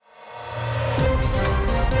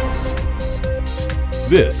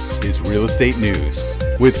This is Real Estate News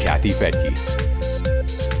with Kathy Fedke.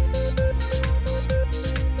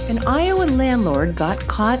 An Iowa landlord got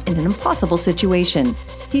caught in an impossible situation.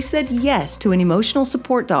 He said yes to an emotional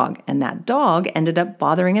support dog, and that dog ended up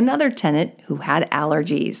bothering another tenant who had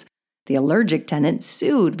allergies. The allergic tenant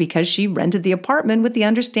sued because she rented the apartment with the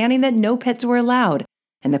understanding that no pets were allowed,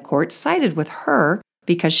 and the court sided with her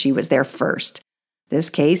because she was there first. This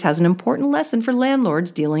case has an important lesson for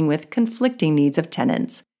landlords dealing with conflicting needs of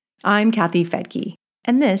tenants. I'm Kathy Fedke,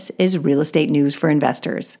 and this is Real Estate News for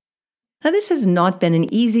Investors. Now, this has not been an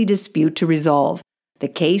easy dispute to resolve. The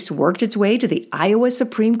case worked its way to the Iowa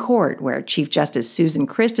Supreme Court, where Chief Justice Susan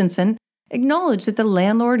Christensen acknowledged that the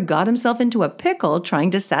landlord got himself into a pickle trying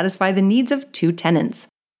to satisfy the needs of two tenants.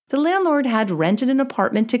 The landlord had rented an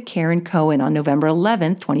apartment to Karen Cohen on November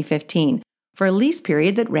 11, 2015, for a lease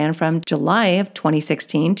period that ran from July of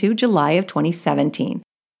 2016 to July of 2017.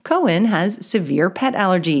 Cohen has severe pet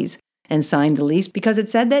allergies and signed the lease because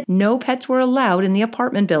it said that no pets were allowed in the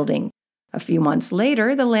apartment building. A few months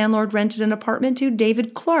later, the landlord rented an apartment to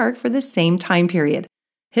David Clark for the same time period.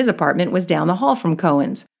 His apartment was down the hall from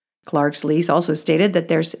Cohen's. Clark's lease also stated that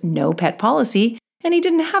there's no pet policy, and he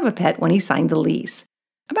didn't have a pet when he signed the lease.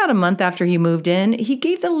 About a month after he moved in, he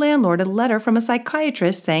gave the landlord a letter from a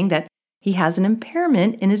psychiatrist saying that he has an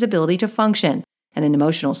impairment in his ability to function, and an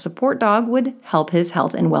emotional support dog would help his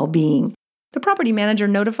health and well-being. The property manager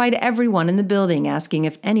notified everyone in the building asking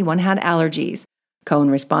if anyone had allergies.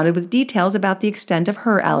 Cohen responded with details about the extent of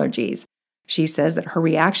her allergies. She says that her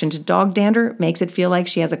reaction to dog dander makes it feel like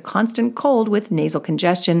she has a constant cold with nasal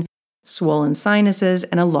congestion, swollen sinuses,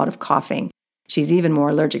 and a lot of coughing. She's even more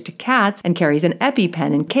allergic to cats and carries an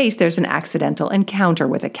EpiPen in case there's an accidental encounter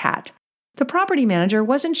with a cat. The property manager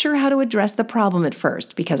wasn't sure how to address the problem at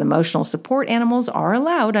first because emotional support animals are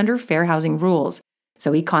allowed under fair housing rules,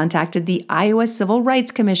 so he contacted the Iowa Civil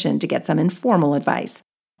Rights Commission to get some informal advice.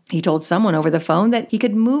 He told someone over the phone that he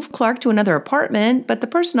could move Clark to another apartment, but the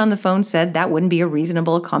person on the phone said that wouldn't be a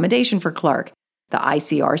reasonable accommodation for Clark. The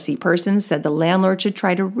ICRC person said the landlord should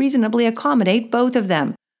try to reasonably accommodate both of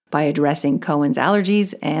them by addressing Cohen's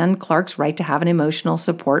allergies and Clark's right to have an emotional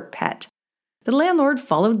support pet. The landlord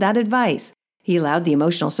followed that advice. He allowed the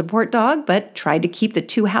emotional support dog, but tried to keep the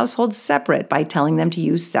two households separate by telling them to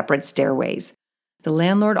use separate stairways. The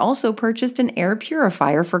landlord also purchased an air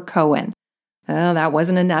purifier for Cohen. That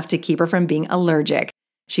wasn't enough to keep her from being allergic.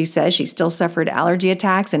 She says she still suffered allergy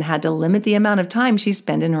attacks and had to limit the amount of time she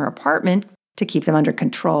spent in her apartment to keep them under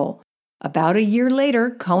control. About a year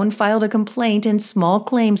later, Cohen filed a complaint in small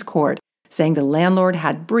claims court, saying the landlord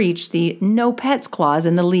had breached the no pets clause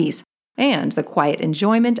in the lease and the quiet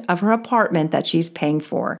enjoyment of her apartment that she's paying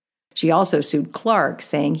for. She also sued Clark,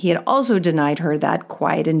 saying he had also denied her that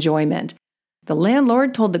quiet enjoyment. The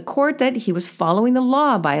landlord told the court that he was following the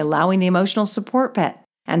law by allowing the emotional support pet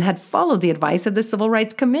and had followed the advice of the Civil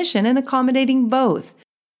Rights Commission in accommodating both.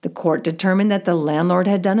 The court determined that the landlord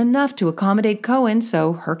had done enough to accommodate Cohen,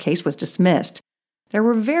 so her case was dismissed. There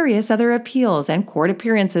were various other appeals and court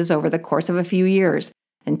appearances over the course of a few years,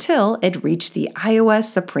 until it reached the Iowa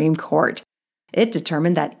Supreme Court. It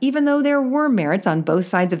determined that even though there were merits on both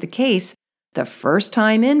sides of the case, the first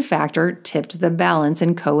time in factor tipped the balance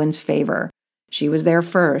in Cohen's favor. She was there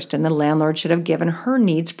first, and the landlord should have given her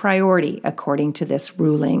needs priority, according to this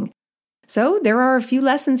ruling. So there are a few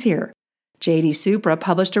lessons here. J.D. Supra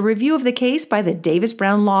published a review of the case by the Davis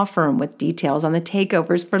Brown Law Firm with details on the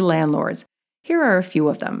takeovers for landlords. Here are a few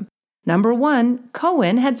of them. Number 1,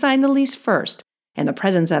 Cohen had signed the lease first, and the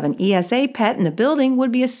presence of an ESA pet in the building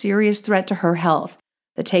would be a serious threat to her health.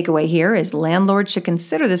 The takeaway here is landlords should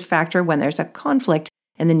consider this factor when there's a conflict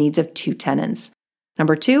in the needs of two tenants.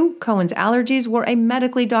 Number 2, Cohen's allergies were a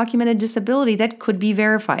medically documented disability that could be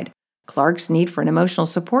verified. Clark's need for an emotional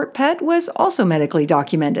support pet was also medically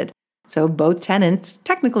documented, so both tenants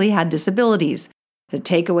technically had disabilities. The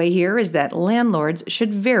takeaway here is that landlords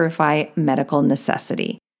should verify medical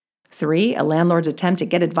necessity. 3, a landlord's attempt to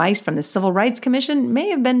get advice from the Civil Rights Commission may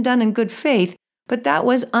have been done in good faith, but that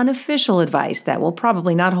was unofficial advice that will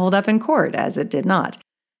probably not hold up in court, as it did not.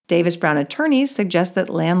 Davis Brown attorneys suggest that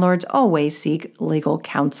landlords always seek legal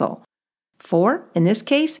counsel. 4, in this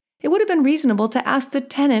case, it would have been reasonable to ask the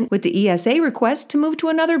tenant with the ESA request to move to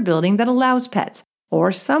another building that allows pets,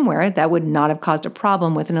 or somewhere that would not have caused a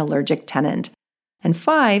problem with an allergic tenant. And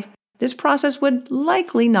 5, this process would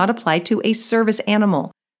likely not apply to a service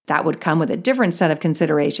animal. That would come with a different set of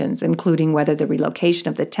considerations, including whether the relocation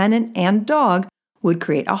of the tenant and dog would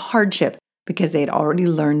create a hardship because they had already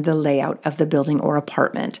learned the layout of the building or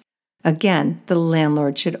apartment. Again, the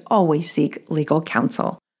landlord should always seek legal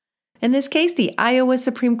counsel. In this case, the Iowa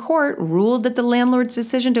Supreme Court ruled that the landlord's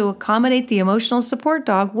decision to accommodate the emotional support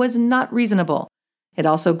dog was not reasonable. It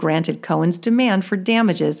also granted Cohen's demand for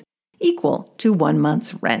damages equal to 1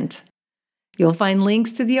 month's rent. You'll find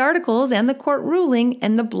links to the articles and the court ruling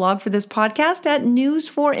and the blog for this podcast at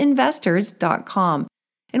newsforinvestors.com.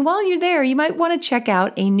 And while you're there, you might want to check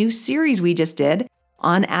out a new series we just did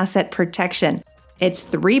on asset protection. It's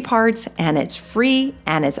 3 parts and it's free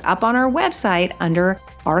and it's up on our website under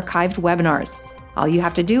archived webinars. All you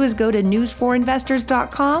have to do is go to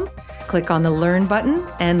newsforinvestors.com, click on the Learn button,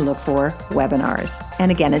 and look for webinars.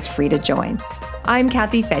 And again, it's free to join. I'm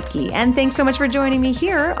Kathy Fettke, and thanks so much for joining me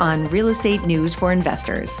here on Real Estate News for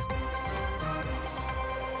Investors.